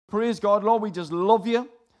Praise God. Lord, we just love you.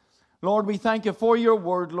 Lord, we thank you for your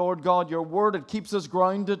word, Lord God. Your word, it keeps us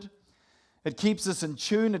grounded. It keeps us in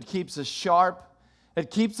tune. It keeps us sharp.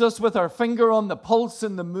 It keeps us with our finger on the pulse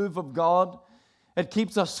in the move of God. It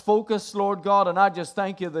keeps us focused, Lord God. And I just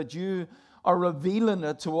thank you that you are revealing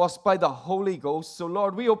it to us by the Holy Ghost. So,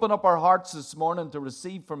 Lord, we open up our hearts this morning to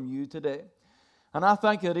receive from you today. And I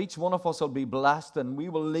thank you that each one of us will be blessed and we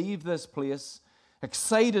will leave this place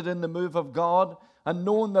excited in the move of God and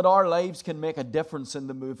knowing that our lives can make a difference in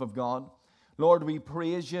the move of God. Lord, we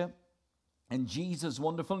praise you in Jesus'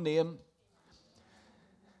 wonderful name.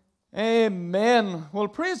 Amen. Well,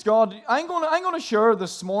 praise God. I'm going to share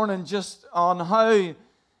this morning just on how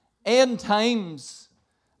end times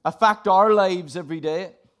affect our lives every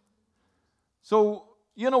day. So,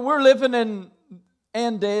 we're living in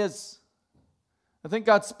end days. I think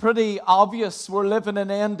that's pretty obvious. We're living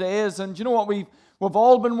in end days. And you know what? We've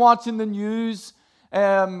all been watching the news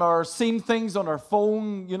or seen things on our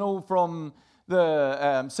phone, from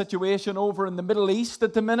the situation over in the Middle East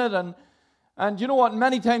at the minute. And you know what?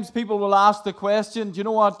 Many times people will ask the question,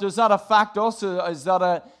 does that affect us? Is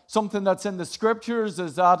that something that's in the scriptures?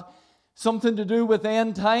 Is that something to do with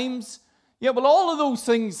end times? Yeah, well, all of those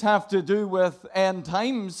things have to do with end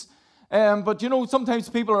times. But sometimes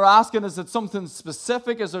people are asking, is it something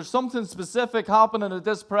specific? Is there something specific happening at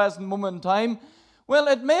this present moment in time? Well,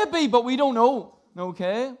 it may be, but we don't know,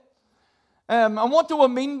 okay? And what do I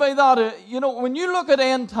mean by that? When you look at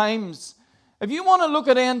end times, if you want to look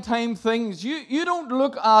at end time things, you don't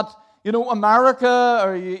look at, America,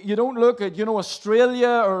 or you don't look at,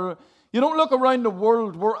 Australia, or you don't look around the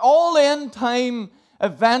world where all end time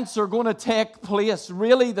events are going to take place.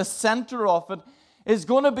 Really, the center of it is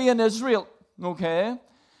going to be in Israel, okay?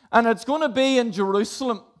 And it's going to be in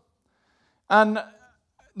Jerusalem. And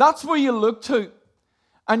that's where you look to.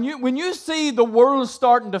 And when you see the world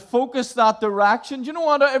starting to focus that direction, you know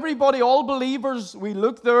what? Everybody, all believers, we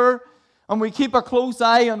look there and we keep a close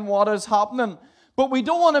eye on what is happening. But we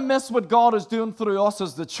don't want to miss what God is doing through us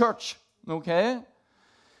as the church, okay?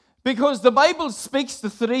 Because the Bible speaks to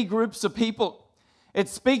three groups of people. It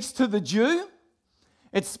speaks to the Jew.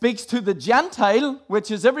 It speaks to the Gentile, which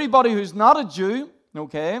is everybody who's not a Jew,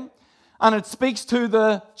 okay? And it speaks to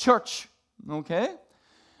the church, okay?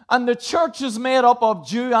 And the church is made up of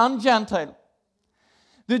Jew and Gentile.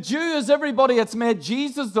 The Jew is everybody that's made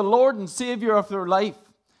Jesus the Lord and Savior of their life.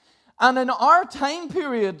 And in our time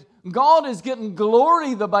period, God is getting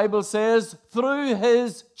glory, the Bible says, through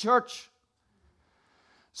His church.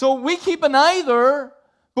 So we keep an eye there,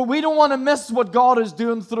 but we don't want to miss what God is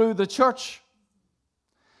doing through the church.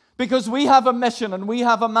 Because we have a mission and we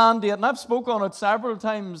have a mandate, and I've spoken on it several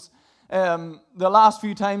times, the last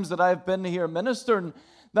few times that I've been here ministering,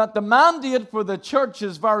 that the mandate for the church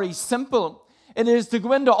is very simple. It is to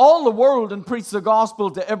go into all the world and preach the gospel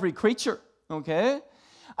to every creature, okay?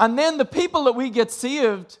 And then the people that we get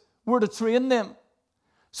saved, we're to train them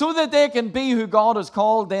so that they can be who God has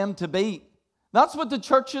called them to be. That's what the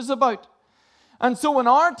church is about. And so in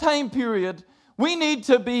our time period, we need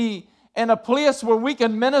to be in a place where we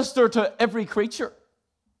can minister to every creature.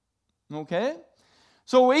 Okay?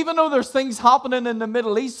 So even though there's things happening in the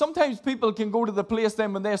Middle East, sometimes people can go to the place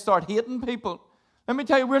then when they start hating people. Let me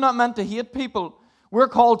tell you, we're not meant to hate people. We're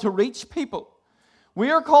called to reach people.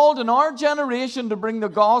 We are called in our generation to bring the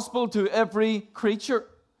gospel to every creature.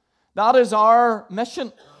 That is our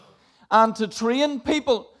mission. And to train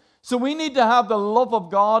people. So we need to have the love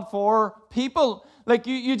of God for people. Like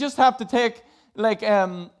you just have to take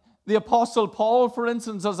the Apostle Paul, for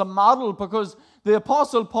instance, as a model, because the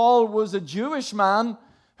Apostle Paul was a Jewish man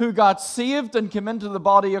who got saved and came into the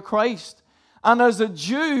body of Christ. And as a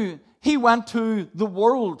Jew, he went to the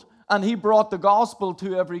world and he brought the gospel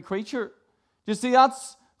to every creature. You see,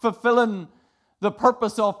 that's fulfilling the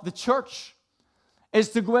purpose of the church, is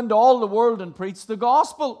to go into all the world and preach the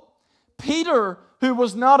gospel. Peter, who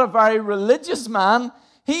was not a very religious man,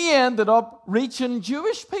 he ended up reaching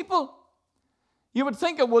Jewish people. You would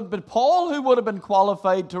think it would be Paul who would have been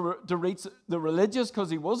qualified to reach the religious because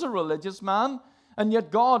he was a religious man, and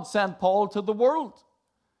yet God sent Paul to the world.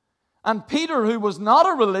 And Peter, who was not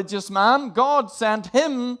a religious man, God sent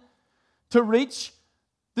him to reach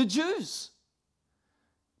the Jews.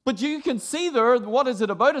 But you can see there, what is it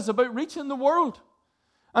about? It's about reaching the world.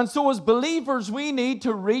 And so as believers, we need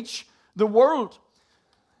to reach the world.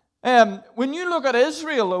 When you look at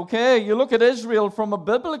Israel, okay, you look at Israel from a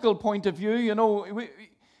biblical point of view,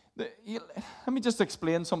 let me just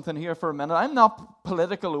explain something here for a minute. I'm not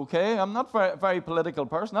political, okay? I'm not a very political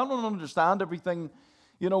person. I don't understand everything.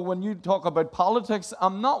 When you talk about politics,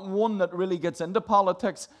 I'm not one that really gets into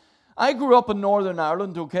politics. I grew up in Northern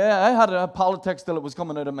Ireland, okay? I had politics till it was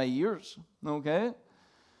coming out of my ears, okay?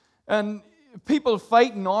 And people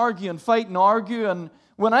fight and argue and fight and argue. And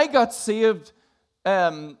when I got saved,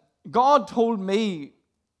 God told me,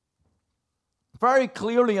 very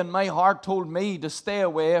clearly in my heart, told me to stay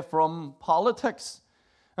away from politics.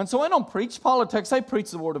 And so I don't preach politics, I preach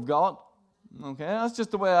the Word of God. Okay, that's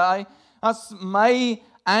just the way that's my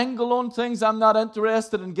angle on things. I'm not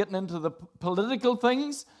interested in getting into the political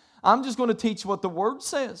things. I'm just going to teach what the Word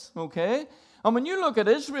says, okay? And when you look at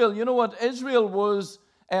Israel, you know what? Israel was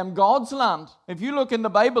God's land. If you look in the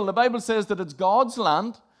Bible says that it's God's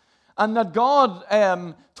land, and that God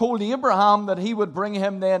told Abraham that he would bring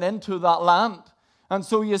him then into that land. And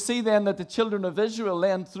so you see then that the children of Israel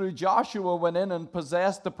then through Joshua went in and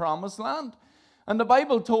possessed the promised land. And the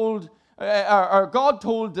Bible told, or God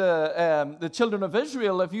told the children of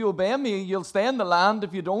Israel, if you obey me, you'll stay in the land.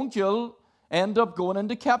 If you don't, you'll end up going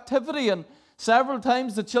into captivity. And several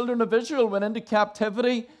times the children of Israel went into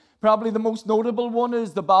captivity. Probably the most notable one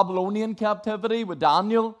is the Babylonian captivity with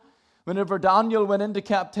Daniel. Whenever Daniel went into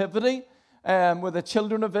captivity with the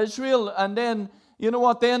children of Israel, and then, you know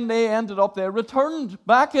what, then they ended up, they returned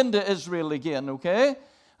back into Israel again, okay?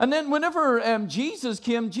 And then whenever Jesus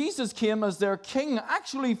came as their king,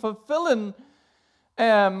 actually fulfilling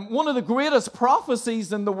one of the greatest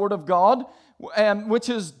prophecies in the Word of God, which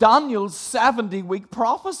is Daniel's 70-week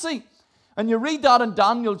prophecy. And you read that in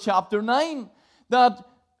Daniel chapter 9, that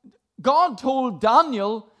God told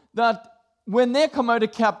Daniel that when they come out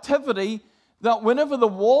of captivity, that whenever the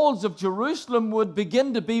walls of Jerusalem would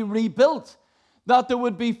begin to be rebuilt, that there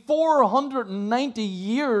would be 490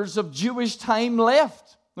 years of Jewish time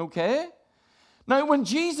left, okay? Now, when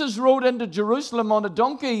Jesus rode into Jerusalem on a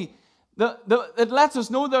donkey, it lets us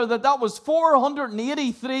know there that was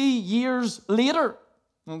 483 years later,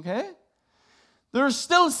 okay? There's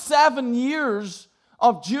still 7 years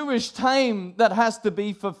of Jewish time that has to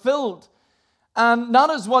be fulfilled. And that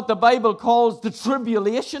is what the Bible calls the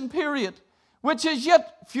tribulation period, which is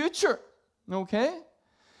yet future, okay?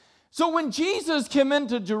 So when Jesus came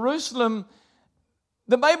into Jerusalem,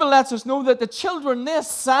 the Bible lets us know that the children, they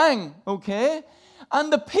sang, okay?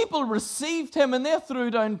 And the people received him and they threw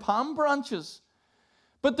down palm branches.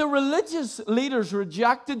 But the religious leaders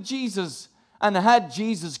rejected Jesus and had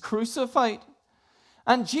Jesus crucified.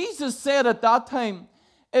 And Jesus said at that time,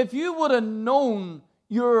 if you would have known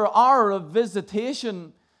your hour of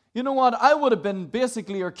visitation, you know what, I would have been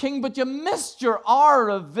basically your king, but you missed your hour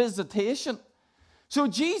of visitation. So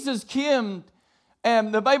Jesus came,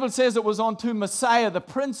 the Bible says it was unto Messiah the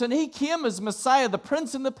Prince, and he came as Messiah the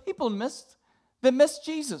Prince, and the people missed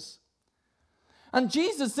Jesus. And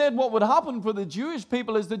Jesus said what would happen for the Jewish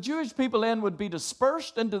people is the Jewish people then would be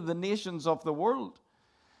dispersed into the nations of the world.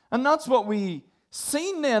 And that's what we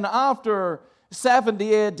seen then after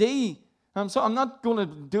 70 AD. So I'm not going to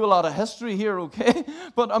do a lot of history here, okay?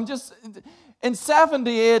 But I'm just, in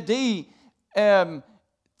 70 AD,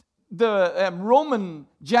 the Roman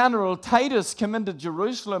general Titus came into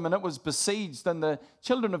Jerusalem and it was besieged, and the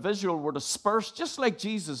children of Israel were dispersed, just like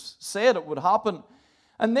Jesus said it would happen.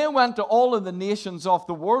 And they went to all of the nations of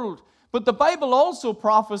the world. But the Bible also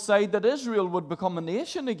prophesied that Israel would become a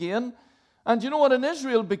nation again. And you know what? And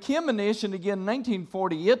Israel became a nation again in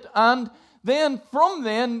 1948, and then from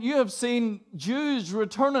then, you have seen Jews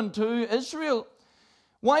returning to Israel.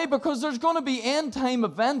 Why? Because there's going to be end-time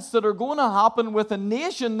events that are going to happen with a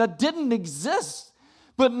nation that didn't exist.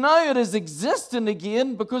 But now it is existing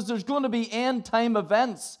again because there's going to be end-time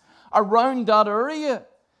events around that area.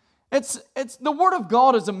 It's the Word of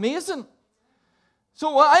God is amazing.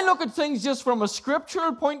 So I look at things just from a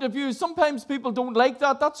scriptural point of view. Sometimes people don't like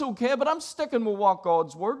that. That's okay, but I'm sticking with what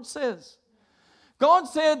God's Word says. God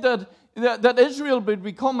said that Israel would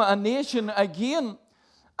become a nation again.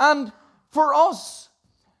 And for us,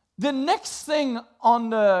 the next thing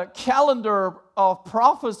on the calendar of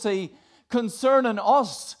prophecy concerning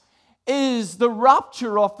us is the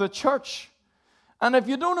rapture of the church. And if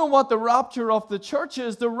you don't know what the rapture of the church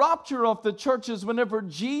is whenever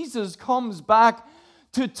Jesus comes back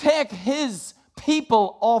to take his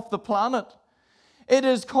people off the planet. It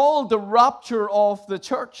is called the rapture of the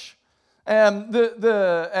church. The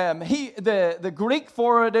Greek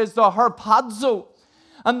for it is the harpazo.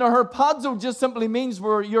 And the harpazo just simply means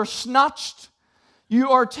where you're snatched,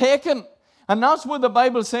 you are taken. And that's where the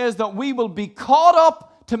Bible says that we will be caught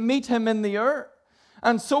up to meet him in the air.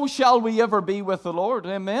 And so shall we ever be with the Lord.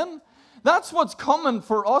 Amen? That's what's coming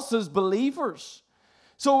for us as believers.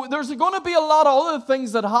 So there's going to be a lot of other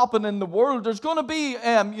things that happen in the world. There's going to be,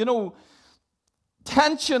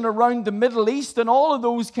 tension around the Middle East and all of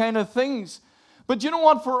those kind of things. But you know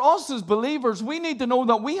what? For us as believers, we need to know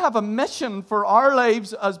that we have a mission for our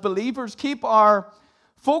lives as believers. Keep our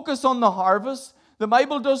focus on the harvest. The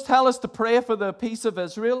Bible does tell us to pray for the peace of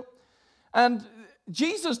Israel. And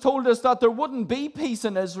Jesus told us that there wouldn't be peace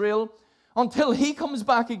in Israel until he comes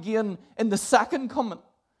back again in the second coming.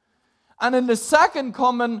 And in the second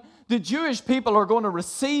coming, the Jewish people are going to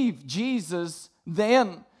receive Jesus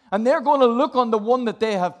then. And they're going to look on the one that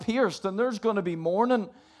they have pierced, and there's going to be mourning.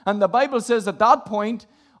 And the Bible says at that point,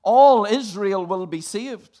 all Israel will be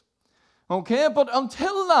saved. Okay, but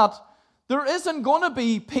until that, there isn't going to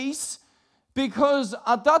be peace, because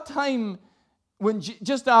at that time, when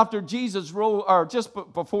just after Jesus rose, or just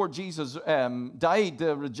before Jesus died,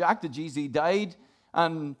 they rejected Jesus. He died,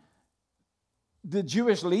 and the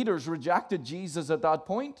Jewish leaders rejected Jesus at that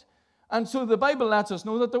point. And so the Bible lets us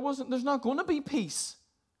know that there's not going to be peace.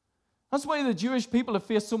 That's why the Jewish people have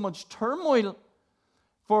faced so much turmoil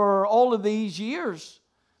for all of these years.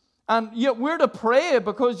 And yet we're to pray,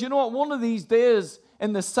 because you know what? One of these days,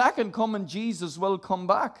 in the second coming, Jesus will come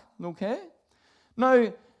back. Okay?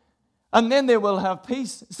 Now, and then they will have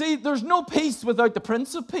peace. See, there's no peace without the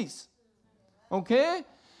Prince of Peace. Okay?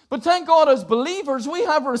 But thank God, as believers, we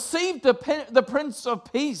have received the Prince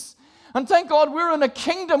of Peace. And thank God we're in a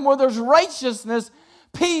kingdom where there's righteousness,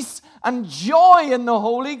 peace, and joy in the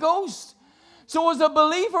Holy Ghost. So as a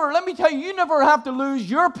believer, let me tell you, you never have to lose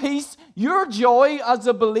your peace, your joy as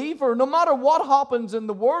a believer, no matter what happens in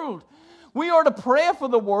the world. We are to pray for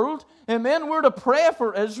the world. Amen. We're to pray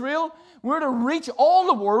for Israel. We're to reach all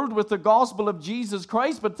the world with the gospel of Jesus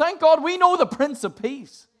Christ. But thank God we know the Prince of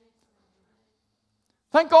Peace.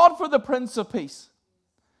 Thank God for the Prince of Peace.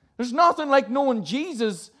 There's nothing like knowing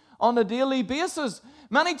Jesus on a daily basis.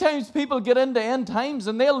 Many times people get into end times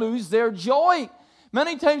and they lose their joy.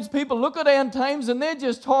 Many times people look at end times and they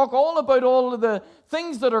just talk all about all of the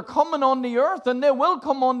things that are coming on the earth, and they will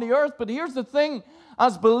come on the earth. But here's the thing,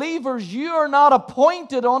 as believers, you are not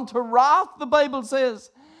appointed unto wrath, the Bible says.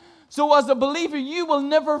 So as a believer, you will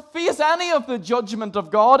never face any of the judgment of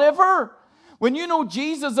God ever. When you know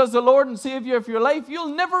Jesus as the Lord and Savior of your life,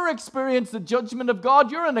 you'll never experience the judgment of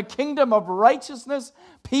God. You're in a kingdom of righteousness,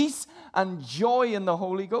 peace, and joy in the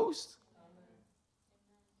Holy Ghost.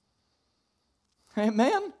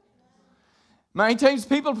 Amen. Many times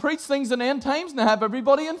people preach things in end times and they have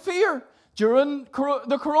everybody in fear. During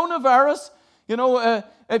the coronavirus, you know,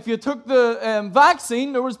 if you took the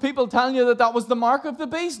vaccine, there was people telling you that that was the mark of the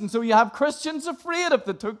beast. And so you have Christians afraid if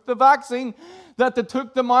they took the vaccine that they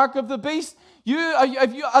took the mark of the beast.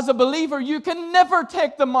 If you, as a believer, you can never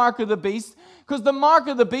take the mark of the beast, because the mark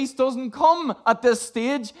of the beast doesn't come at this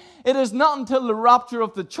stage. It is not until the rapture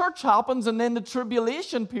of the church happens and then the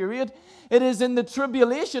tribulation period. It is in the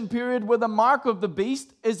tribulation period where the mark of the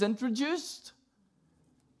beast is introduced.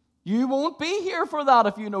 You won't be here for that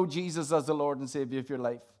if you know Jesus as the Lord and Savior of your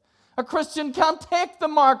life. A Christian can't take the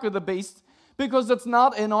mark of the beast because it's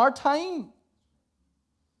not in our time.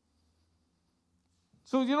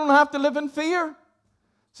 So you don't have to live in fear.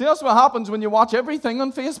 See, that's what happens when you watch everything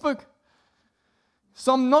on Facebook.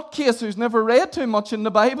 Some nutcase who's never read too much in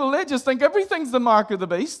the Bible, they just think everything's the mark of the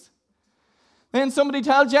beast. Then somebody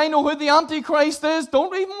tells you, I know who the Antichrist is.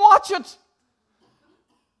 Don't even watch it.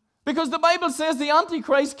 Because the Bible says the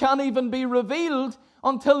Antichrist can't even be revealed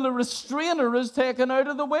until the restrainer is taken out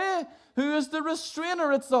of the way. Who is the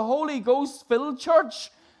restrainer? It's the Holy Ghost-filled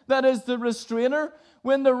church that is the restrainer.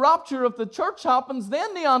 When the rapture of the church happens,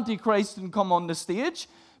 then the Antichrist can come on the stage.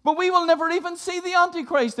 But we will never even see the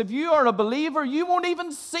Antichrist. If you are a believer, you won't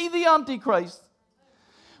even see the Antichrist.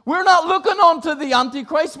 We're not looking onto the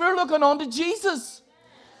Antichrist. We're looking onto Jesus,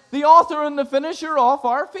 the author and the finisher of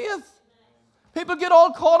our faith. People get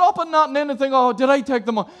all caught up in that and then they think, oh, did I take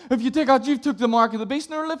the mark? If you take out, you took the mark of the beast,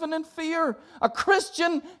 and they're living in fear. A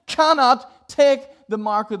Christian cannot take the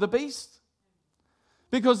mark of the beast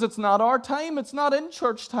because it's not our time. It's not in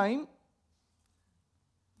church time.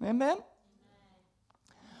 Amen?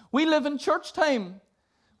 We live in church time.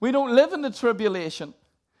 We don't live in the tribulation.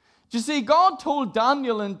 You see, God told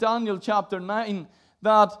Daniel in Daniel chapter 9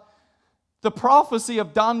 that the prophecy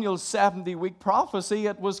of Daniel's 70-week prophecy,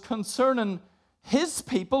 it was concerning his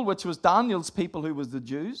people, which was Daniel's people, who was the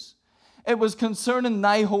Jews. It was concerning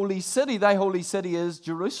thy holy city. Thy holy city is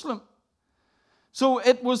Jerusalem. So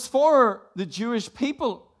it was for the Jewish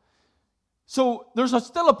people. So there's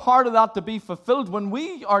still a part of that to be fulfilled. When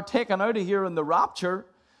we are taken out of here in the rapture,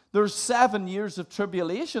 there's 7 years of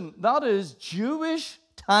tribulation. That is Jewish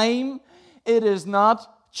time. It is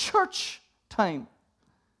not church time.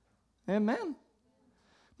 Amen.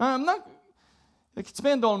 Now, I could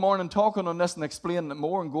spend all morning talking on this and explaining it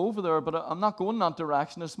more and go over there, but I'm not going that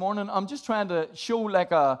direction this morning. I'm just trying to show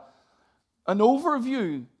like an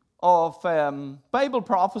overview of Bible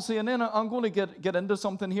prophecy, and then I'm going to get into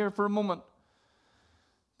something here for a moment.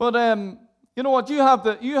 But you know what? You have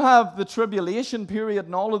the tribulation period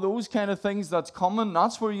and all of those kind of things that's coming.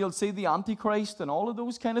 That's where you'll see the Antichrist and all of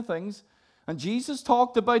those kind of things. And Jesus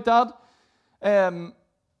talked about that.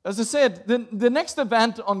 As I said, the next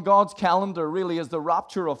event on God's calendar really is the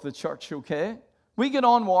rapture of the church, okay? We get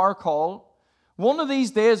on our call. One of these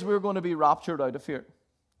days we're going to be raptured out of here.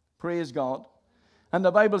 Praise God. And the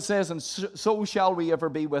Bible says, and so shall we ever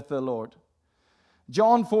be with the Lord.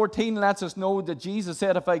 John 14 lets us know that Jesus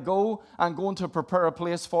said, if I go, I'm going to prepare a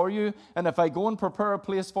place for you. And if I go and prepare a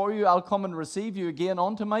place for you, I'll come and receive you again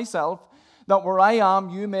unto myself, that where I am,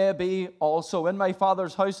 you may be also. In my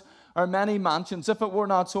Father's house are many mansions. If it were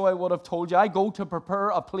not so, I would have told you. I go to prepare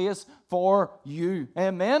a place for you.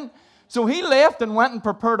 Amen. So he left and went and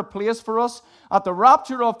prepared a place for us. At the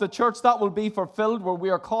rapture of the church, that will be fulfilled, where we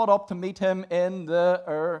are caught up to meet him in the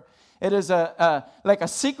air. It is like a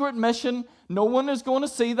secret mission. No one is going to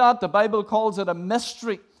see that. The Bible calls it a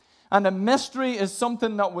mystery. And a mystery is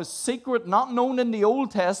something that was secret, not known in the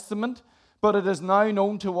Old Testament, but it is now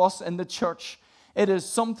known to us in the church. It is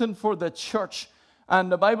something for the church. And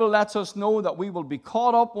the Bible lets us know that we will be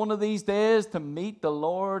caught up one of these days to meet the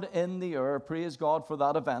Lord in the air. Praise God for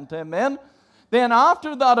that event. Amen. Then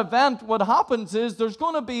after that event, what happens is there's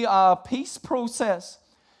going to be a peace process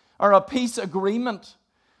or a peace agreement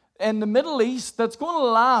in the Middle East that's going to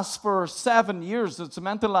last for 7 years. It's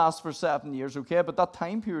meant to last for 7 years, okay? But that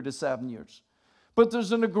time period is 7 years. But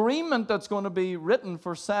there's an agreement that's going to be written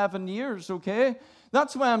for 7 years, okay?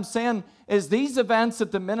 That's why I'm saying, is these events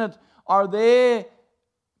at the minute, are they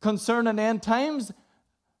concerning end times?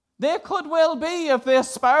 They could well be if they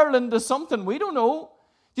spiral into something. We don't know.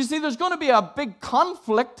 You see, there's going to be a big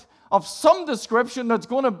conflict of some description that's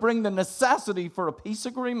going to bring the necessity for a peace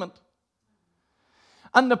agreement.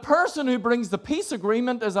 And the person who brings the peace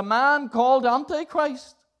agreement is a man called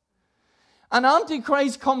Antichrist. And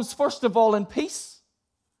Antichrist comes first of all in peace.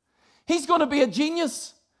 He's going to be a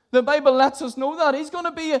genius. The Bible lets us know that. He's going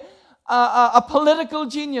to be a political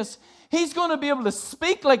genius. He's going to be able to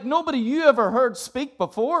speak like nobody you ever heard speak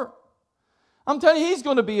before. I'm telling you, he's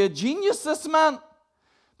going to be a genius, this man.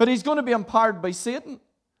 But he's going to be empowered by Satan.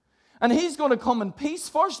 And he's going to come in peace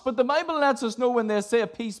first. But the Bible lets us know when they say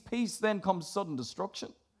peace, peace, then comes sudden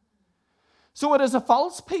destruction. So it is a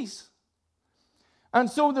false peace. And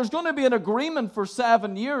so there's going to be an agreement for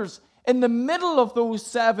 7 years. In the middle of those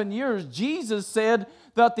 7 years, Jesus said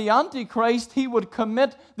that the Antichrist, he would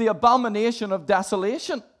commit the abomination of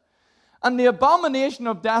desolation. And the abomination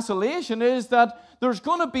of desolation is that there's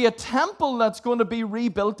going to be a temple that's going to be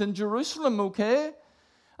rebuilt in Jerusalem, okay?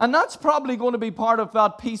 And that's probably going to be part of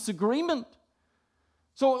that peace agreement.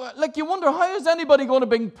 So, like, you wonder, how is anybody going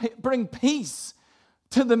to bring peace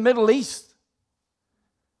to the Middle East?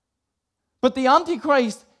 But the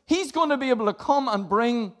Antichrist, he's going to be able to come and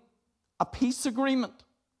bring a peace agreement.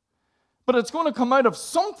 But it's going to come out of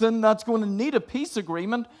something that's going to need a peace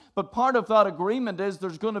agreement. But part of that agreement is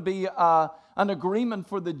there's going to be an agreement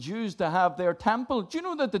for the Jews to have their temple. Do you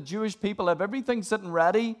know that the Jewish people have everything sitting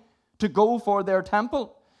ready to go for their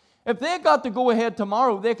temple? If they got to go ahead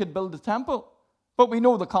tomorrow, they could build a temple. But we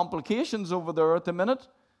know the complications over there at the minute.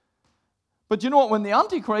 But you know what? When the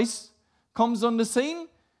Antichrist comes on the scene,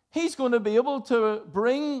 he's going to be able to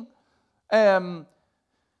bring an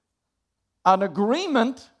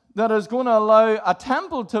agreement that is going to allow a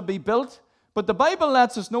temple to be built. But the Bible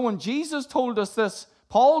lets us know, and Jesus told us this,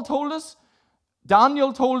 Paul told us,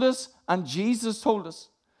 Daniel told us, and Jesus told us,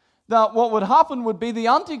 that what would happen would be the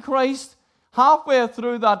Antichrist, halfway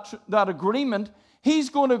through that agreement, he's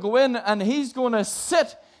going to go in and he's going to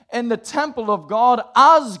sit in the temple of God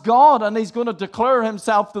as God, and he's going to declare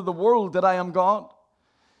himself to the world that I am God.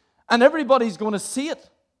 And everybody's going to see it.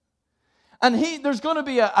 And there's going to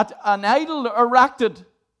be an idol erected.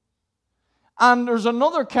 And there's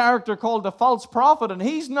another character called the false prophet, and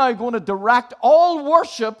he's now going to direct all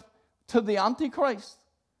worship to the Antichrist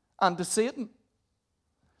and to Satan.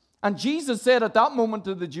 And Jesus said at that moment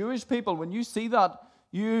to the Jewish people, when you see that,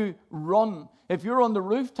 you run. If you're on the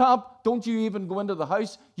rooftop, don't you even go into the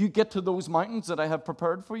house. You get to those mountains that I have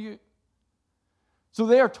prepared for you. So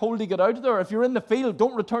they are told to get out of there. If you're in the field,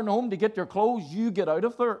 don't return home to get your clothes. You get out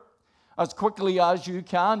of there as quickly as you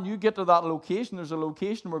can. You get to that location. There's a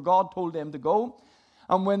location where God told them to go.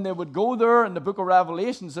 And when they would go there in the book of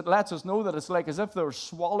Revelations, it lets us know that it's like as if they're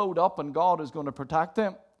swallowed up and God is going to protect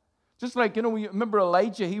them. Just like, you remember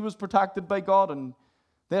Elijah, he was protected by God, and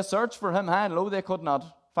They searched for him high and low. They could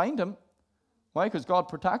not find him. Why? Because God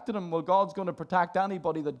protected him. Well, God's going to protect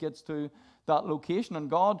anybody that gets to that location. And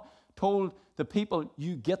God told the people,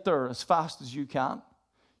 you get there as fast as you can.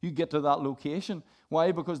 You get to that location.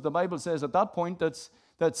 Why? Because the Bible says at that point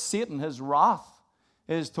that Satan, his wrath,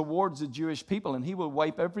 is towards the Jewish people, and he will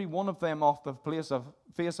wipe every one of them off the face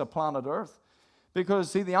of planet Earth. Because,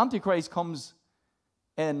 see, the Antichrist comes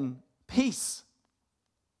in peace,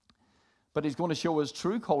 but he's going to show his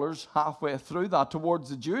true colors halfway through that towards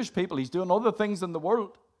the Jewish people. He's doing other things in the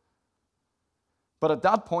world. But at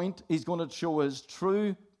that point, he's going to show his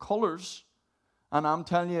true colors. And I'm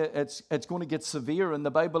telling you, it's going to get severe. And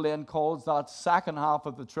the Bible then calls that second half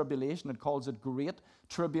of the tribulation, it calls it great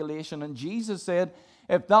tribulation. And Jesus said,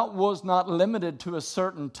 if that was not limited to a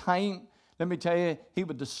certain time, let me tell you, he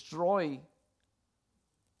would destroy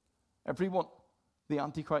everyone, the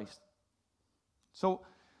Antichrist. So,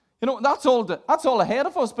 that's all ahead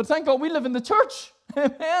of us. But thank God we live in the church.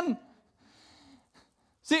 Amen.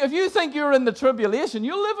 See, if you think you're in the tribulation,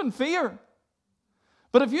 you'll live in fear.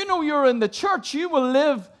 But if you know you're in the church, you will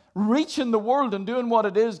live reaching the world and doing what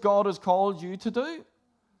it is God has called you to do.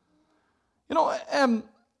 Let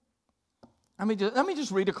me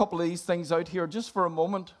just read a couple of these things out here just for a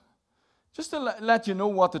moment, just to let you know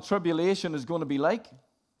what the tribulation is going to be like.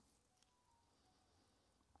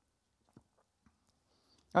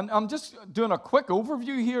 And I'm just doing a quick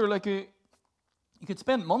overview here. Like you could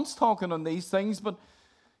spend months talking on these things, but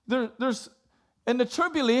there's in the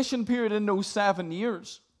tribulation period in those 7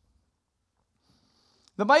 years,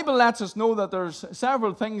 the Bible lets us know that there's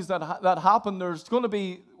several things that happen. There's going to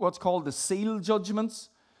be what's called the seal judgments.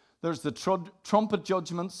 There's the trumpet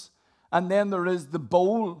judgments. And then there is the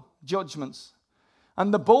bowl judgments.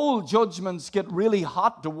 And the bowl judgments get really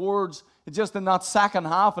hot towards just in that second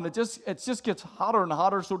half. And it just gets hotter and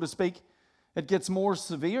hotter, so to speak. It gets more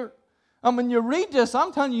severe. And when you read this,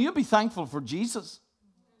 I'm telling you, you'll be thankful for Jesus.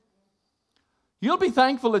 You'll be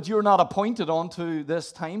thankful that you're not appointed onto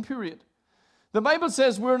this time period. The Bible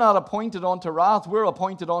says we're not appointed onto wrath. We're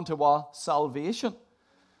appointed onto what? Salvation.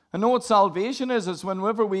 And know what salvation is? It's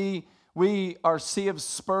whenever we are saved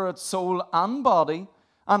spirit, soul, and body.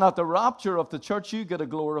 And at the rapture of the church, you get a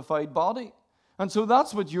glorified body. And so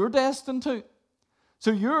that's what you're destined to.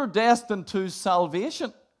 So you're destined to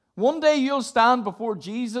salvation. One day you'll stand before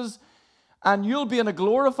Jesus and you'll be in a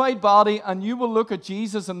glorified body and you will look at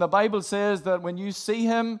Jesus, and the Bible says that when you see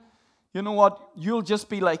him, you know what? You'll just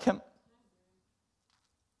be like him.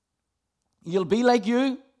 You'll be like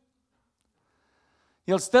you.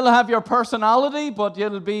 You'll still have your personality, but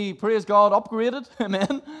you'll be, praise God, upgraded.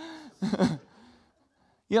 Amen.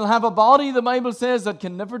 You'll have a body, the Bible says, that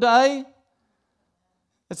can never die.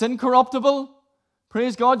 It's incorruptible.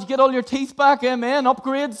 Praise God. You get all your teeth back. Amen.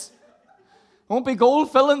 Upgrades. Won't be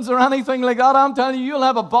gold fillings or anything like that. I'm telling you, you'll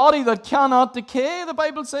have a body that cannot decay, the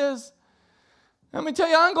Bible says. Let me tell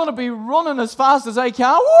you, I'm going to be running as fast as I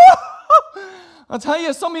can. Woo! I'll tell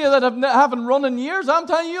you, some of you that haven't run in years, I'm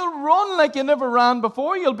telling you, you'll run like you never ran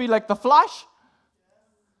before. You'll be like the Flash.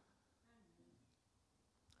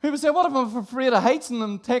 People say, what if I'm afraid of heights and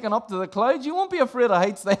I'm taken up to the clouds? You won't be afraid of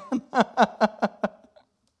heights then.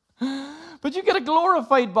 But you get a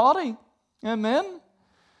glorified body. Amen.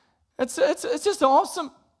 It's just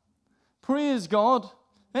awesome. Praise God.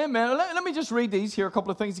 Amen. Let me just read these here, a couple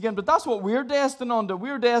of things again. But that's what we're destined on to.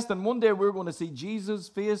 We're destined one day we're going to see Jesus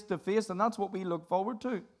face to face, and that's what we look forward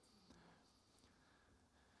to.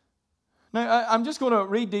 Now, I'm just going to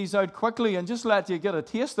read these out quickly and just let you get a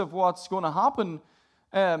taste of what's going to happen.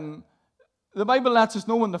 The Bible lets us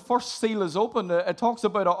know when the first seal is opened, it talks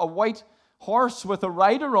about a white horse with a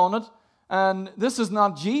rider on it. And this is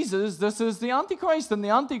not Jesus, this is the Antichrist. And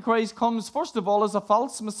the Antichrist comes, first of all, as a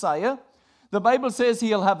false Messiah. The Bible says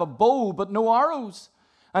he'll have a bow but no arrows.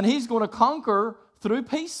 And he's going to conquer through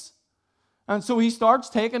peace. And so he starts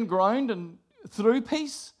taking ground and through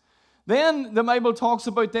peace. Then the Bible talks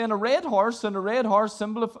about then a red horse, and a red horse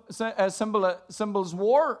symbols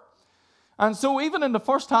war. And so even in the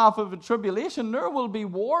first half of the tribulation, there will be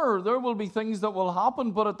war. There will be things that will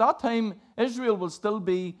happen. But at that time, Israel will still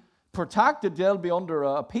be protected. They'll be under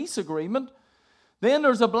a peace agreement. Then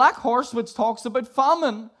there's a black horse which talks about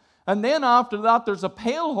famine. And then after that, there's a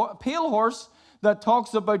pale horse that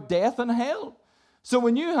talks about death and hell. So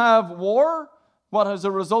when you have war, what is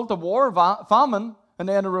a result of war? Famine. And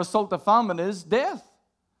then a result of famine is death.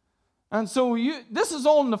 And so this is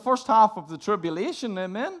all in the first half of the tribulation.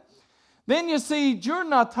 Amen. Then you see, during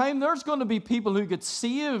that time, there's going to be people who get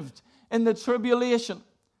saved in the tribulation.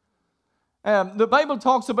 The Bible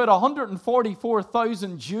talks about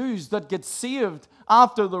 144,000 Jews that get saved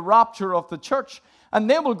after the rapture of the church. and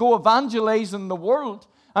they will go evangelizing the world.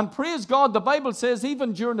 And praise God, the Bible says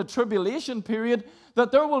even during the tribulation period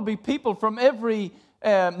that there will be people from every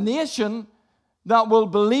nation that will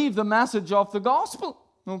believe the message of the gospel.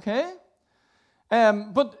 Okay?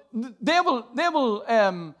 But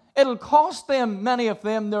it'll cost them, many of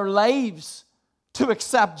them, their lives to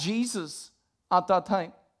accept Jesus at that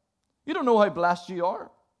time. You don't know how blessed you are.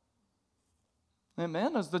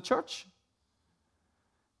 Amen, as the church.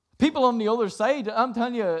 People on the other side, I'm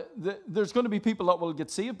telling you, there's going to be people that will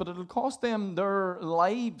get saved, but it'll cost them their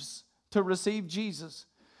lives to receive Jesus.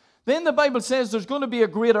 Then the Bible says there's going to be a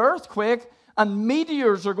great earthquake, and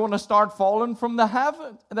meteors are going to start falling from the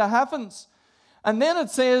heavens. And then it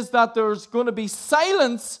says that there's going to be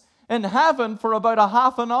silence in heaven for about a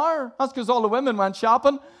half an hour. That's because all the women went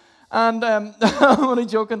shopping. And I'm only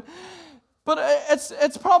joking. But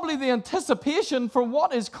it's probably the anticipation for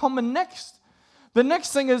what is coming next. The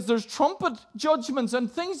next thing is there's trumpet judgments,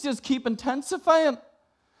 and things just keep intensifying.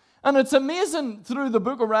 And it's amazing through the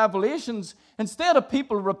book of Revelations, instead of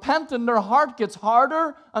people repenting, their heart gets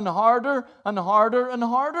harder and harder and harder and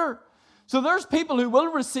harder. So there's people who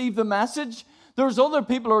will receive the message. There's other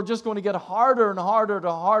people who are just going to get harder and harder and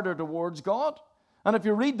harder towards God. And if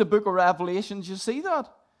you read the book of Revelations, you see that.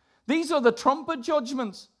 These are the trumpet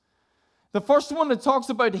judgments. The first one, it talks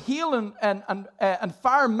about hail and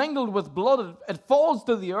fire mingled with blood. It falls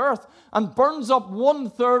to the earth and burns up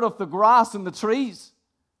 1/3 of the grass and the trees.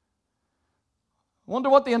 I wonder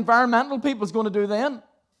what the environmental people is going to do then.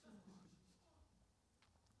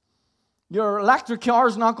 Your electric car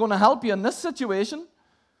is not going to help you in this situation.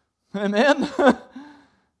 Amen.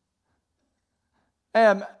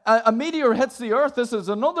 A meteor hits the earth. This is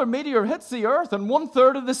another meteor hits the earth, and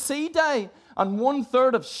 1/3 of the sea die, and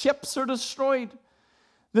 1/3 of ships are destroyed.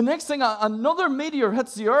 The next thing, another meteor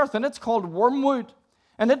hits the earth, and it's called wormwood,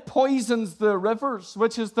 and it poisons the rivers,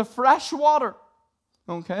 which is the fresh water.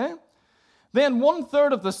 Okay? Then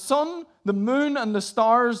 1/3 of the sun, the moon, and the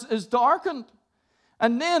stars is darkened.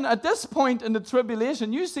 And then at this point in the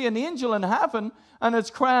tribulation, you see an angel in heaven, and it's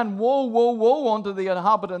crying, woe, woe, woe unto the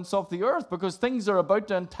inhabitants of the earth, because things are about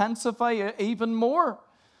to intensify even more.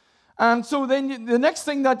 And so then the next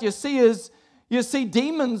thing that you see is, you see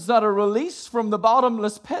demons that are released from the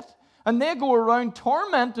bottomless pit, and they go around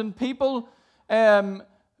tormenting people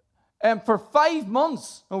for 5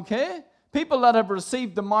 months, okay? People that have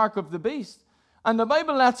received the mark of the beast. And the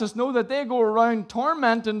Bible lets us know that they go around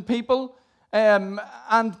tormenting people, and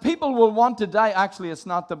people will want to die. Actually, it's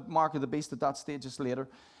not the mark of the beast at that stage, it's later.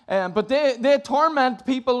 But they torment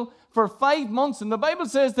people for 5 months. And the Bible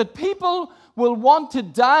says that people will want to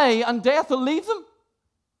die and death will leave them.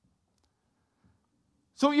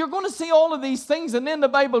 So you're going to see all of these things. And then the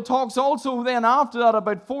Bible talks also then after that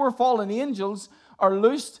about 4 fallen angels are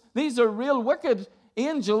loosed. These are real wicked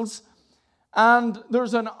angels. And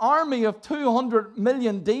there's an army of 200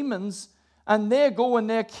 million demons. And they go and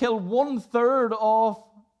they kill 1/3 of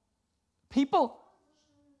people.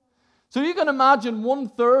 So you can imagine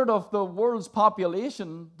 1/3 of the world's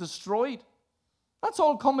population destroyed. That's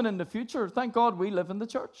all coming in the future. Thank God we live in the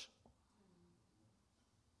church.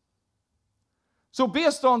 So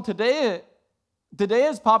based on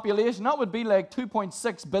today's population, that would be like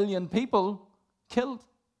 2.6 billion people killed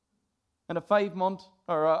in a 5-month,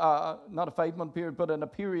 or not a 5-month period, but in a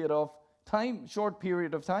period of time, short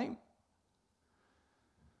period of time.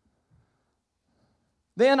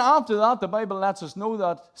 Then after that, the Bible lets us know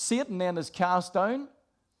that Satan then is cast down,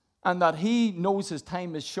 and that he knows his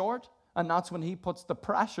time is short, and that's when he puts the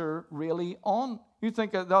pressure really on. You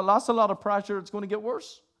think that's a lot of pressure, it's going to get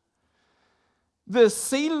worse. The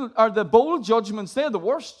seal or the bowl judgments, they're the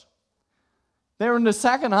worst. They're in the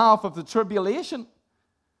second half of the tribulation.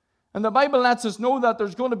 And the Bible lets us know that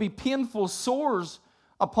there's going to be painful sores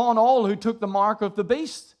upon all who took the mark of the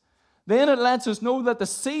beast. Then it lets us know that the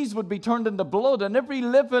seas would be turned into blood, and every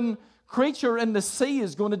living creature in the sea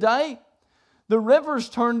is going to die. The rivers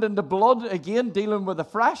turned into blood, again dealing with the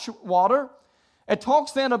fresh water. It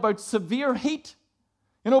talks then about severe heat.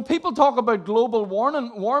 You know, people talk about global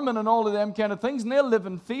warming and all of them kind of things, and they'll live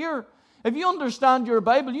in fear. If you understand your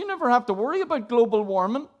Bible, you never have to worry about global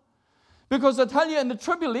warming. Because I tell you, in the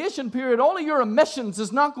tribulation period, all of your emissions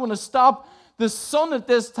is not going to stop the sun at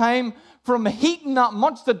this time from heating that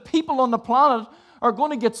much that people on the planet are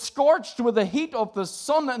going to get scorched with the heat of the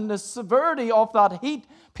sun and the severity of that heat.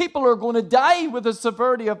 People are going to die with the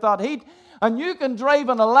severity of that heat. And you can drive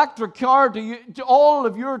an electric car to all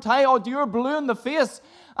of your tie or to your blue in the face,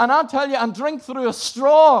 and I'll tell you, and drink through a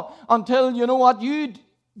straw until, you know what, you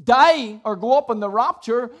die or go up in the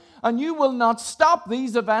rapture. and you will not stop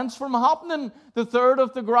these events from happening. The third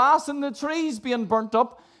of the grass and the trees being burnt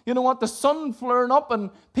up. You know what? The sun flaring up and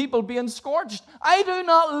people being scorched. I do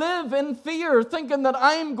not live in fear thinking that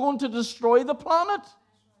I'm going to destroy the planet.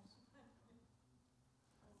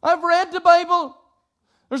 I've read the Bible.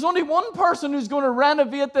 There's only one person who's going to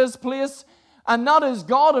renovate this place, and that is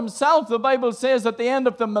God himself. The Bible says at the end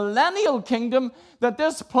of the millennial kingdom that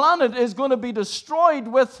this planet is going to be destroyed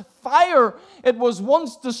with fire. It was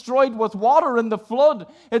once destroyed with water in the flood.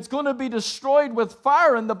 It's going to be destroyed with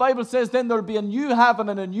fire. And the Bible says then there'll be a new heaven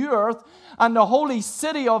and a new earth. And the holy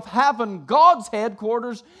city of heaven, God's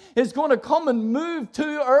headquarters, is going to come and move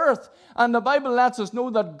to earth. And the Bible lets us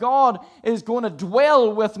know that God is going to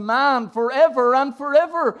dwell with man forever and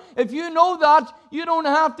forever. If you know that, you don't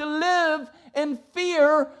have to live in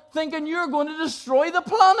fear thinking you're going to destroy the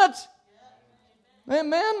planet.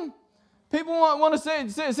 Amen. People want to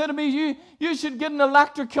say to me, you should get an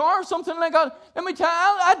electric car or something like that. Let me tell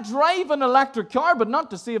you, I'd drive an electric car, but not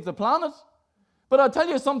to save the planet. But I'll tell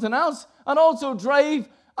you something else. I'd also drive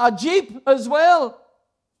a Jeep as well.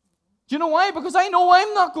 Do you know why? Because I know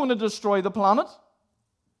I'm not going to destroy the planet.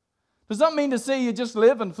 Does that mean to say you just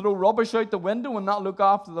live and throw rubbish out the window and not look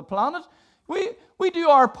after the planet? We do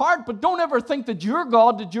our part, but don't ever think that you're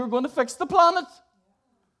God, that you're going to fix the planet.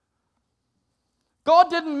 God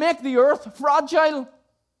didn't make the earth fragile.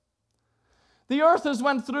 The earth has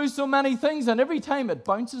went through so many things, and every time it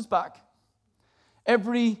bounces back.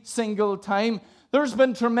 Every single time. There's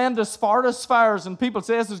been tremendous forest fires, and people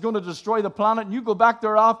say this is going to destroy the planet, and you go back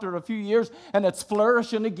there after a few years, and it's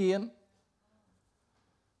flourishing again.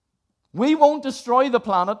 We won't destroy the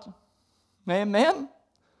planet. Amen.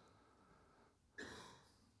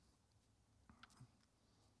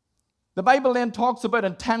 The Bible then talks about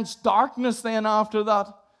intense darkness then after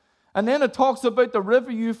that. And then it talks about the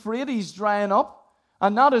river Euphrates drying up.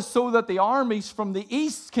 And that is so that the armies from the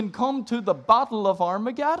east can come to the battle of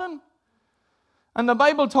Armageddon. And the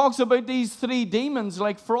Bible talks about these three demons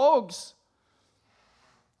like frogs.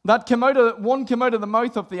 That one came out of the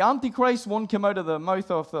mouth of the Antichrist, one came out of the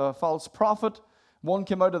mouth of the false prophet, one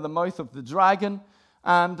came out of the mouth of the dragon.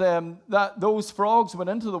 And those frogs went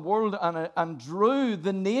into the world and drew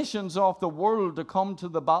the nations of the world to come to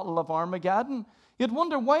the battle of Armageddon. You'd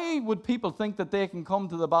wonder, why would people think that they can come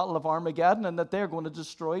to the battle of Armageddon and that they're going to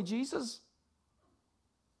destroy Jesus?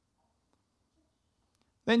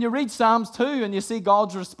 Then you read Psalms 2 and you see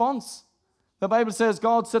God's response. The Bible says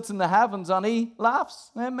God sits in the heavens and he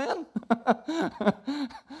laughs. Amen.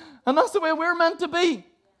 And that's the way we're meant to be.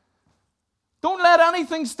 Don't let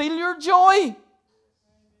anything steal your joy.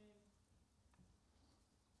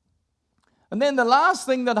 And then the last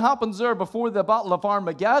thing that happens there before the Battle of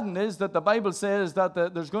Armageddon is that the Bible says that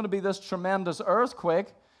there's going to be this tremendous earthquake.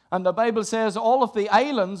 And the Bible says all of the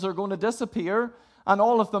islands are going to disappear and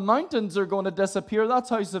all of the mountains are going to disappear. That's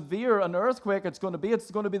how severe an earthquake it's going to be.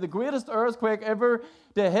 It's going to be the greatest earthquake ever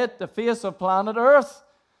to hit the face of planet Earth.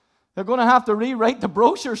 They're going to have to rewrite the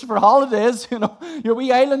brochures for holidays. You know, your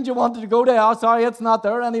wee island you wanted to go to, oh, sorry, it's not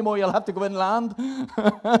there anymore. You'll have to go inland.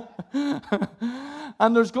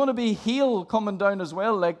 And there's going to be hail coming down as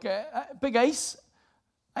well, like big ice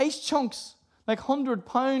chunks, like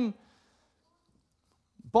 100-pound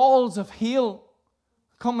balls of hail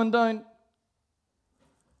coming down.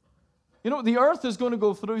 You know, the earth is going to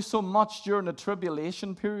go through so much during the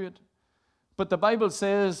tribulation period. But the Bible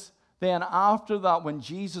says then after that, when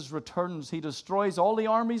Jesus returns, he destroys all the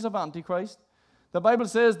armies of Antichrist. The Bible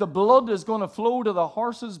says the blood is going to flow to the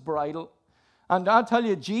horse's bridle. And I tell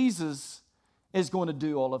you, Jesus is going to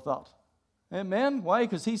do all of that. Amen. Why?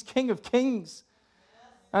 Because he's King of Kings.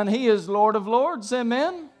 And he is Lord of Lords.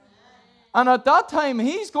 Amen. And at that time,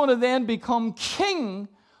 he's going to then become king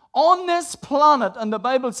on this planet. And the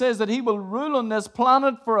Bible says that he will rule on this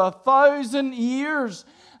planet for 1,000 years.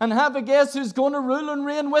 And have a guess who's going to rule and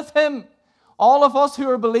reign with him? All of us who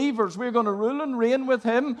are believers, we're going to rule and reign with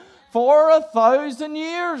him for 1,000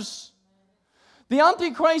 years. The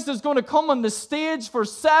Antichrist is going to come on the stage for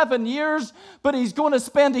 7 years, but he's going to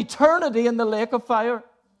spend eternity in the lake of fire.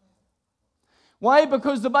 Why?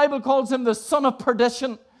 Because the Bible calls him the son of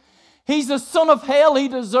perdition. He's the son of hell. He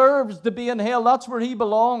deserves to be in hell. That's where he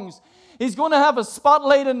belongs. He's going to have a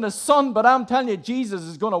spotlight in the sun, but I'm telling you, Jesus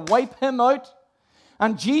is going to wipe him out.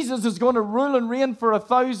 And Jesus is going to rule and reign for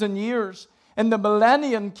 1,000 years in the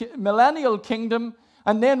millennial kingdom.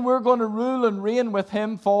 And then we're going to rule and reign with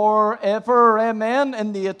him forever. Amen.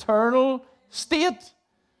 In the eternal state.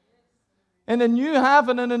 In a new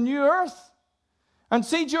heaven and a new earth. And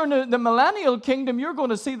see, during the millennial kingdom, you're going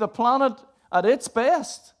to see the planet at its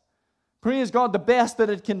best. Praise God, the best that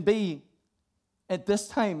it can be at this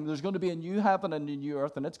time, there's going to be a new heaven and a new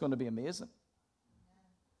earth, and it's going to be amazing.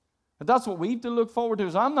 And that's what we have to look forward to,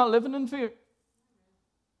 is I'm not living in fear.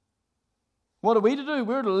 What are we to do?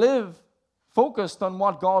 We're to live focused on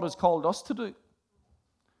what God has called us to do.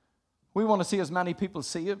 We want to see as many people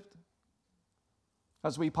saved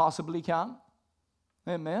as we possibly can.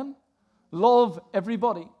 Amen. Love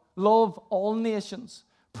everybody. Love all nations.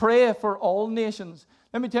 Pray for all nations.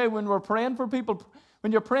 Let me tell you, when we're praying for people,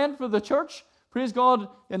 when you're praying for the church, praise God,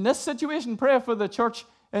 in this situation, pray for the church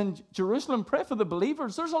in Jerusalem, pray for the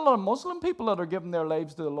believers. There's a lot of Muslim people that are giving their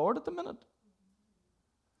lives to the Lord at the minute.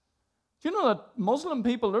 Do you know that Muslim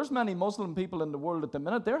people, there's many Muslim people in the world at the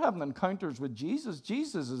minute, they're having encounters with Jesus.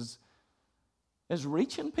 Jesus is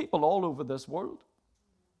reaching people all over this world.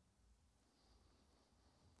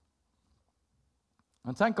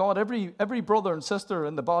 And thank God, every brother and sister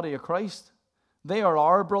in the body of Christ, they are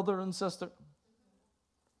our brother and sister.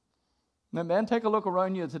 Amen. Take a look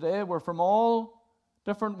around you today. We're from all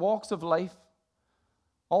different walks of life,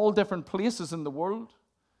 all different places in the world.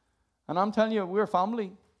 And I'm telling you, we're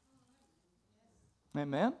family.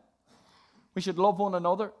 Amen. We should love one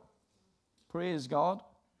another. Praise God.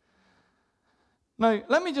 Now,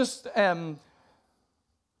 let me just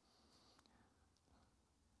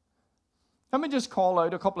call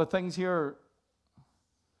out a couple of things here.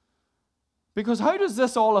 Because how does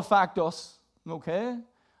this all affect us? Okay?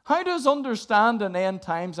 How does understanding end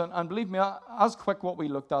times, and believe me, as quick what we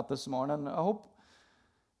looked at this morning,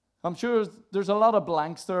 I'm sure there's a lot of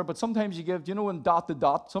blanks there, but sometimes you give, in dot to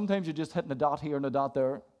dot, sometimes you're just hitting a dot here and a dot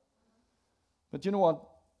there. But you know what?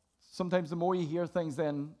 Sometimes the more you hear things,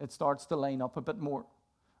 then it starts to line up a bit more.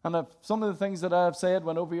 And if some of the things that I've said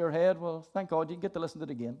went over your head, well, thank God you can get to listen to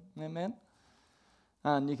it again. Amen.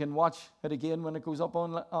 And you can watch it again when it goes up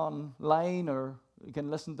online, or you can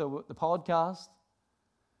listen to the podcast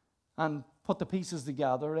and put the pieces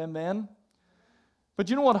together. Amen. But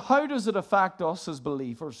you know what? How does it affect us as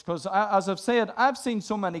believers? Because as I've said, I've seen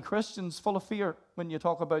so many Christians full of fear when you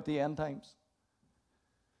talk about the end times.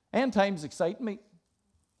 End times excite me.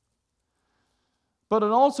 But it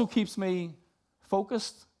also keeps me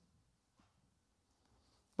focused.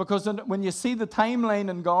 Because when you see the timeline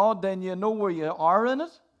in God, then you know where you are in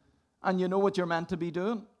it, and you know what you're meant to be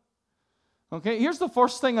doing. Okay, here's the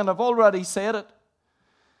first thing, and I've already said it.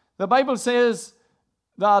 The Bible says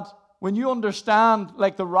that when you understand,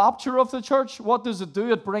 like the rapture of the church, what does it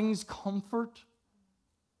do? It brings comfort.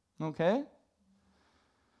 Okay?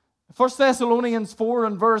 1 Thessalonians 4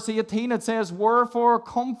 and verse 18, it says, "Wherefore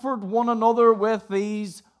comfort one another with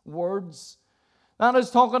these words." That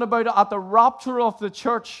is talking about at the rapture of the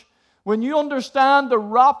church. When you understand the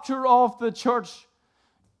rapture of the church,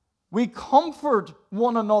 we comfort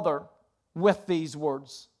one another with these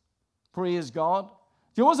words. Praise God.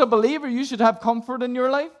 Do you know, as a believer, you should have comfort in your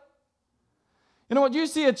life? You know what? You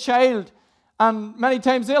see a child, and many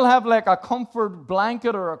times they'll have like a comfort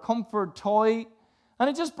blanket or a comfort toy, and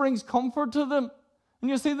it just brings comfort to them.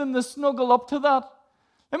 And you see them to snuggle up to that.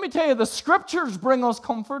 Let me tell you, the scriptures bring us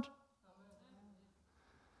comfort.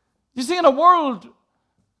 You see, in a world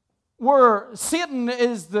where Satan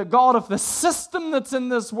is the god of the system that's in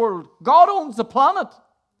this world, God owns the planet.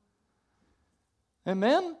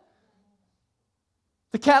 Amen?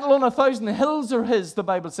 The cattle on 1,000 hills are his, the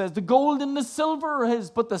Bible says. The gold and the silver are his.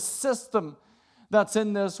 But the system that's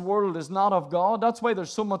in this world is not of God. That's why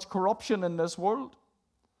there's so much corruption in this world.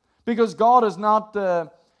 Because God is not the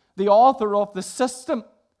author of the system.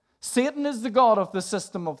 Satan is the god of the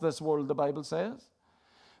system of this world, the Bible says.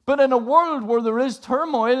 But in a world where there is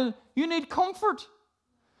turmoil, you need comfort.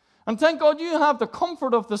 And thank God you have the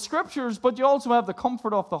comfort of the scriptures, but you also have the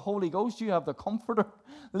comfort of the Holy Ghost. You have the comforter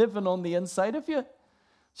living on the inside of you.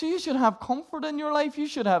 So you should have comfort in your life. You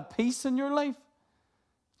should have peace in your life.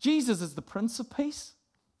 Jesus is the Prince of Peace.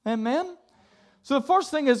 Amen? So the first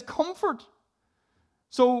thing is comfort.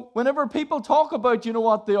 So whenever people talk about, you know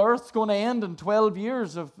what, the earth's going to end in 12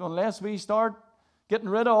 years unless we start getting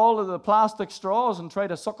rid of all of the plastic straws and try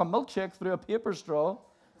to suck a milkshake through a paper straw.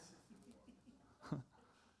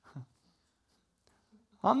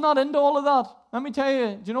 I'm not into all of that. Let me tell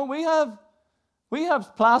you, you know, we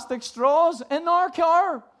have plastic straws in our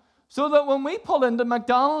car so that when we pull into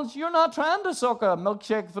McDonald's, you're not trying to suck a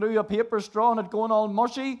milkshake through a paper straw and it going all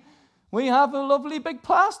mushy. We have a lovely big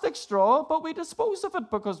plastic straw, but we dispose of it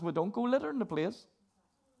because we don't go littering the place.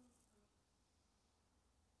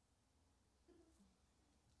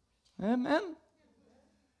 Amen.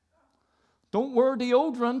 Don't wear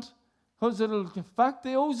deodorant because it'll affect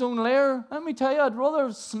the ozone layer. Let me tell you, I'd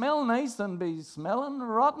rather smell nice than be smelling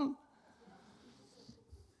rotten.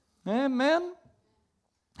 Amen.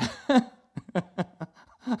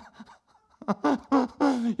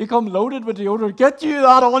 You come loaded with deodorant. Get you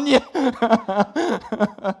that on you.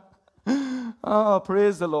 Oh,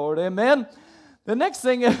 praise the Lord. Amen. The next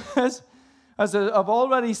thing is, as I've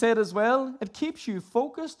already said as well, it keeps you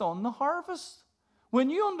focused on the harvest. When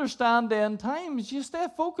you understand the end times, you stay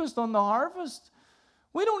focused on the harvest.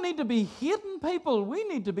 We don't need to be hating people. We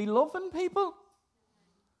need to be loving people.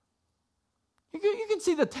 You can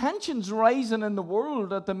see the tensions rising in the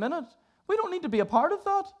world at the minute. We don't need to be a part of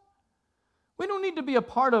that. We don't need to be a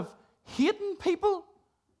part of hating people.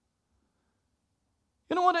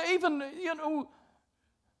 You know what? Even,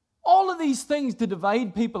 all of these things to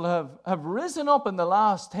divide people have risen up in the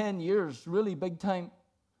last 10 years, really big time.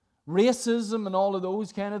 Racism and all of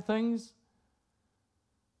those kind of things.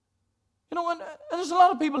 You know, and there's a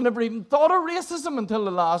lot of people never even thought of racism until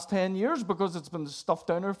the last 10 years because it's been stuffed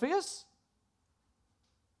down their face.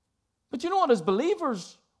 But you know what? As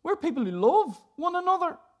believers, we're people who love one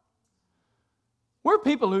another. We're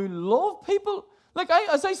people who love people. Like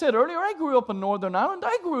as I said earlier, I grew up in Northern Ireland.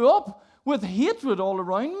 I grew up with hatred all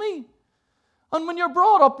around me. And when you're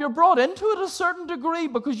brought up, you're brought into it a certain degree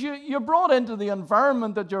because you're brought into the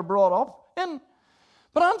environment that you're brought up in.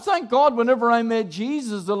 But I'm thank God whenever I made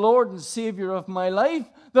Jesus the Lord and Savior of my life,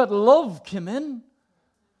 that love came in.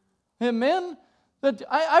 Amen. That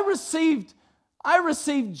I received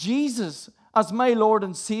Jesus as my Lord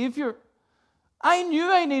and Savior. I knew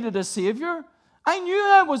I needed a Savior. I knew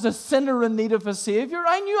I was a sinner in need of a Savior.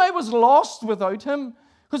 I knew I was lost without Him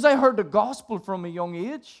because I heard the gospel from a young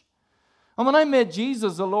age. And when I made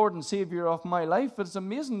Jesus the Lord and Savior of my life, it's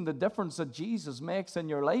amazing the difference that Jesus makes in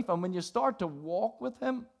your life. And when you start to walk with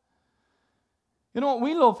Him, you know what?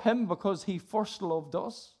 We love Him because He first loved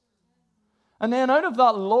us. And then out of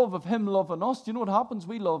that love of Him loving us, do you know what happens?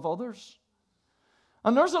 We love others.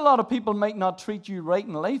 And there's a lot of people might not treat you right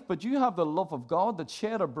in life, but you have the love of God that's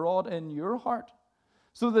shed abroad in your heart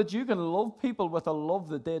so that you can love people with a love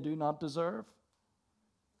that they do not deserve.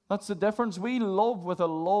 That's the difference. We love with a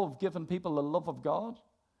love giving people the love of God,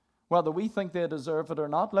 whether we think they deserve it or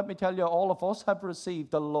not. Let me tell you, all of us have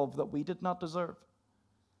received a love that we did not deserve.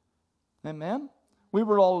 Amen? We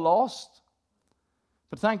were all lost.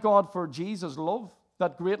 But thank God for Jesus' love.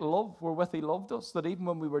 That great love wherewith He loved us, that even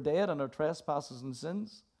when we were dead in our trespasses and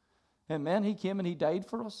sins, amen, He came and He died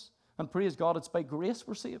for us. And praise God, it's by grace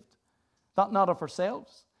we're saved. That not of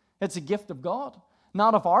ourselves. It's a gift of God.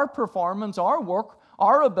 Not of our performance, our work,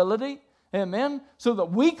 our ability, amen, so that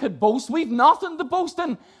we could boast. We've nothing to boast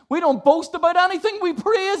in. We don't boast about anything. We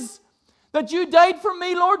praise that You died for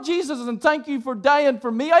me, Lord Jesus, and thank You for dying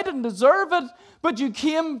for me. I didn't deserve it, but You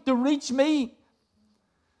came to reach me.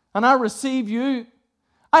 And I receive You.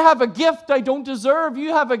 I have a gift I don't deserve.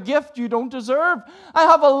 You have a gift you don't deserve. I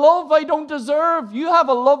have a love I don't deserve. You have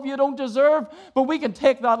a love you don't deserve. But we can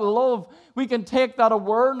take that love, we can take that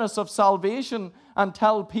awareness of salvation and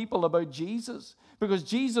tell people about Jesus. Because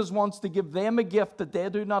Jesus wants to give them a gift that they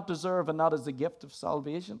do not deserve, and that is the gift of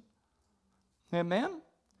salvation. Amen?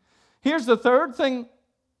 Here's the third thing.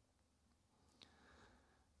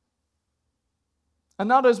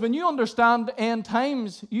 And that is when you understand end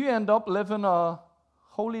times, you end up living a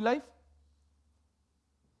holy life.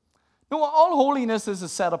 No, all holiness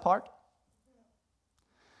is set apart.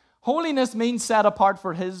 Holiness means set apart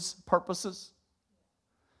for His purposes.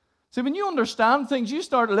 See, when you understand things, you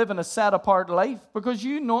start living a set apart life because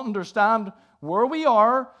you don't understand where we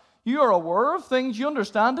are. You are aware of things. You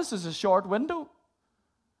understand this is a short window.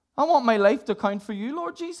 I want my life to count for You,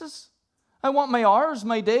 Lord Jesus. I want my hours,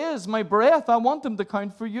 my days, my breath. I want them to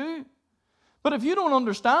count for You. But if you don't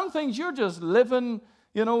understand things, you're just living,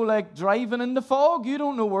 like driving in the fog. You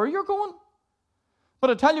don't know where you're going. But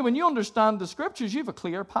I tell you, when you understand the Scriptures, you have a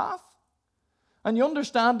clear path. And you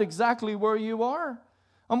understand exactly where you are.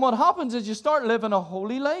 And what happens is you start living a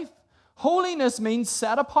holy life. Holiness means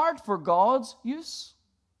set apart for God's use.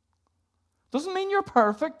 Doesn't mean you're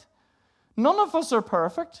perfect. None of us are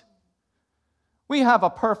perfect. We have a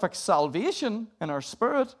perfect salvation in our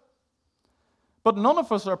spirit. But none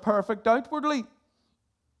of us are perfect outwardly.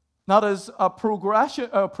 That is a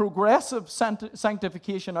progressive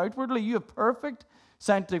sanctification outwardly. You have perfect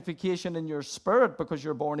sanctification in your spirit because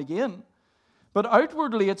you're born again. But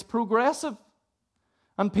outwardly it's progressive.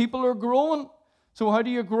 And people are growing. So how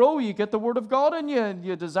do you grow? You get the Word of God in you, and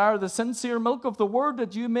you desire the sincere milk of the Word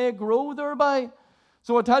that you may grow thereby.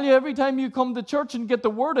 So I tell you, every time you come to church and get the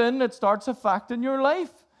Word in, it starts affecting your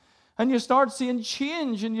life. And you start seeing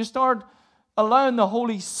change, and you start allowing the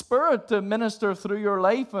Holy Spirit to minister through your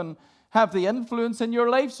life and have the influence in your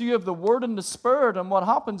life. So you have the Word and the Spirit, and what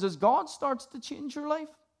happens is God starts to change your life.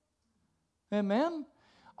 Amen.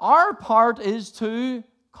 Our part is to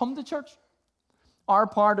come to church. Our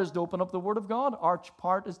part is to open up the Word of God. Our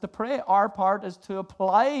part is to pray. Our part is to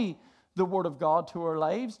apply the Word of God to our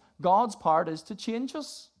lives. God's part is to change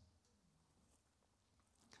us.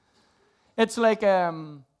 It's like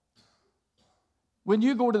when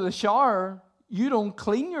you go to the shower, you don't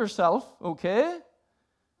clean yourself, okay?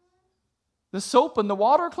 The soap and the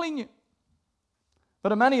water clean you.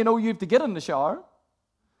 But how many of you know you have to get in the shower?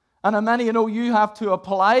 And how many of you know you have to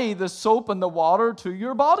apply the soap and the water to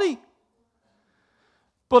your body?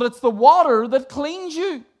 But it's the water that cleans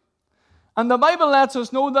you. And the Bible lets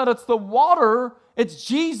us know that it's the water, it's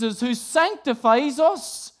Jesus who sanctifies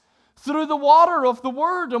us through the water of the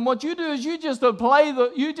Word. And what you do is you just apply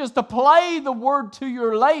the Word to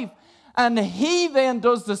your life, and He then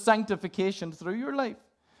does the sanctification through your life.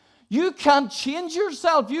 You can't change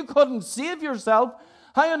yourself. You couldn't save yourself.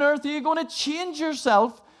 How on earth are you going to change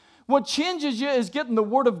yourself? What changes you is getting the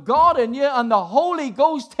Word of God in you, and the Holy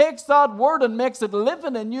Ghost takes that Word and makes it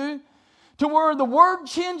living in you to where the Word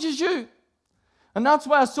changes you. And that's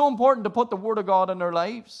why it's so important to put the Word of God in our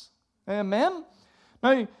lives. Amen?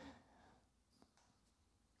 Now,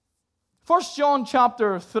 1 John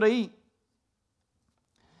chapter 3,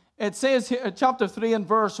 it says here, chapter 3 and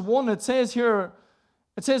verse 1, it says here,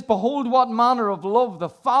 behold what manner of love the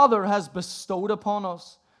Father has bestowed upon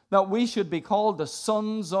us, that we should be called the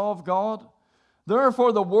sons of God.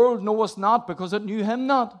 Therefore the world knoweth not, because it knew Him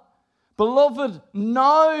not. Beloved,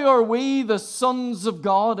 now are we the sons of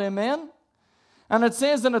God. Amen? And it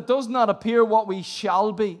says, and it does not appear what we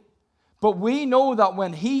shall be, but we know that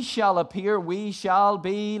when He shall appear, we shall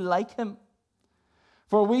be like Him.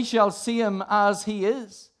 For we shall see Him as He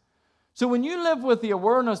is. So when you live with the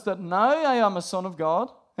awareness that now I am a son of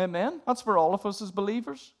God, amen, that's for all of us as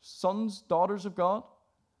believers, sons, daughters of God.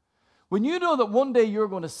 When you know that one day you're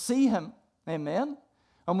going to see Him, amen,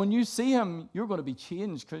 and when you see Him, you're going to be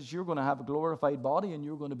changed because you're going to have a glorified body and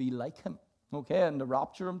you're going to be like Him, okay, and the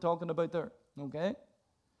rapture I'm talking about there, okay.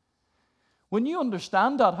 When you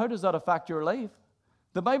understand that, how does that affect your life?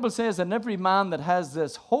 The Bible says, and every man that has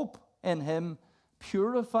this hope in Him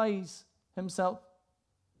purifies himself.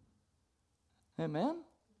 Amen?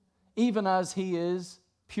 Even as He is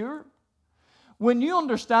pure. When you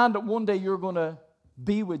understand that one day you're going to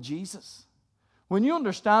be with Jesus, when you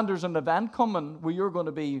understand there's an event coming where you're going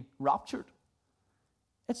to be raptured,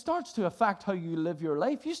 it starts to affect how you live your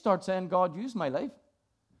life. You start saying, God, use my life.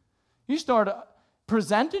 You start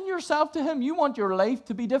presenting yourself to Him. You want your life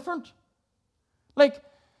to be different. Like,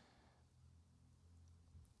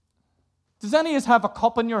 does any of us have a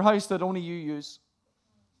cup in your house that only you use?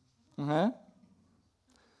 Uh-huh.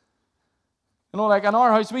 You know, like in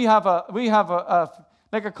our house, we have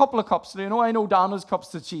like a couple of cups. You know, I know Dana's cups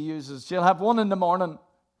that she uses. She'll have one in the morning.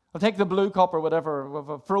 I'll take the blue cup or whatever, with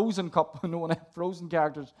a frozen cup. You know, frozen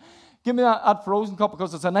characters. Give me that frozen cup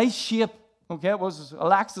because it's a nice shape. Okay, it was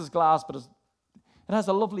Alexa's glass, but it has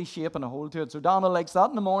a lovely shape and a hole to it. So Dana likes that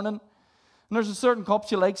in the morning. And there's a certain cup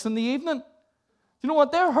she likes in the evening. You know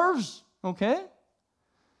what? They're hers. Okay?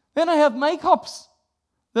 Then I have my cups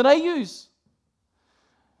that I use.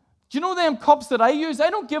 Do you know them cups that I use? I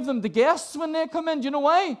don't give them to guests when they come in. Do you know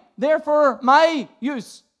why? They're for my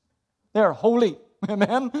use. They're holy.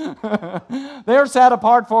 Amen? They're set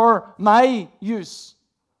apart for my use.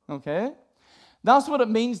 Okay? That's what it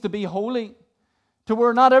means to be holy. To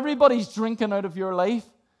where not everybody's drinking out of your life,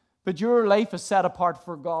 but your life is set apart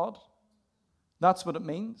for God. That's what it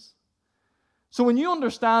means. So when you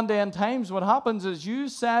understand the end times, what happens is you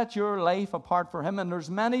set your life apart for Him. And there's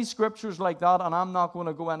many scriptures like that, and I'm not going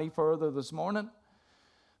to go any further this morning.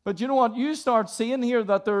 But you know what? You start seeing here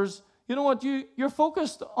that there's, you know what? You're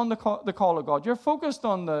focused on the call of God. You're focused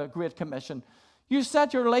on the Great Commission. You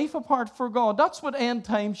set your life apart for God. That's what end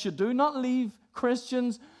times should do. Not leave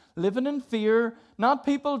Christians living in fear. Not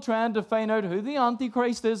people trying to find out who the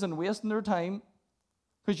Antichrist is and wasting their time.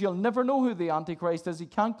 Because you'll never know who the Antichrist is. He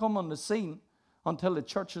can't come on the scene until the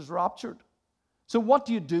church is raptured. So what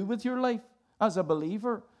do you do with your life as a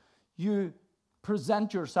believer? You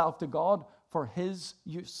present yourself to God for His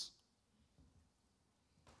use.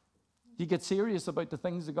 You get serious about the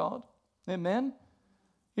things of God. Amen?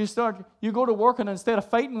 You go to work, and instead of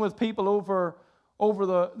fighting with people over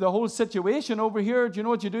the whole situation over here, do you know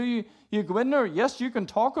what you do? You go in there. Yes, you can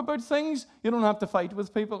talk about things. You don't have to fight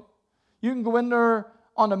with people. You can go in there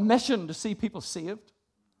on a mission to see people saved.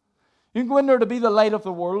 You can go in there to be the light of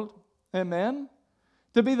the world. Amen?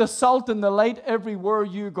 To be the salt and the light everywhere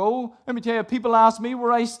you go. Let me tell you, people ask me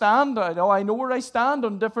where I stand. I know where I stand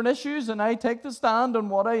on different issues, and I take the stand on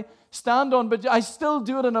what I stand on, but I still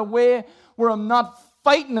do it in a way where I'm not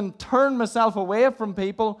fighting and turn myself away from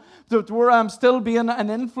people, to where I'm still being an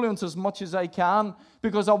influence as much as I can,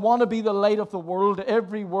 because I want to be the light of the world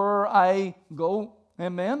everywhere I go.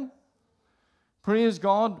 Amen? Praise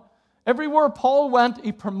God. Everywhere Paul went,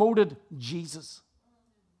 he promoted Jesus.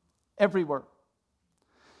 Everywhere.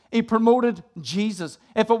 He promoted Jesus.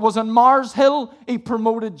 If it was on Mars Hill, he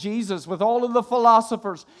promoted Jesus with all of the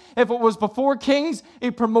philosophers. If it was before kings,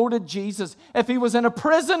 he promoted Jesus. If he was in a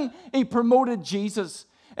prison, he promoted Jesus.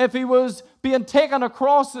 If he was being taken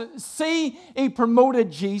across the sea, he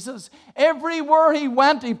promoted Jesus. Everywhere he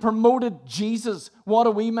went, he promoted Jesus. What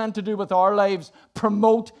are we meant to do with our lives?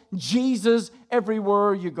 Promote Jesus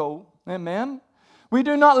everywhere you go. Amen? We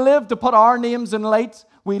do not live to put our names in lights.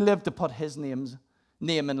 We live to put his name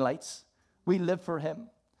in lights. We live for him.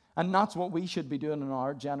 And that's what we should be doing in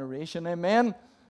our generation. Amen?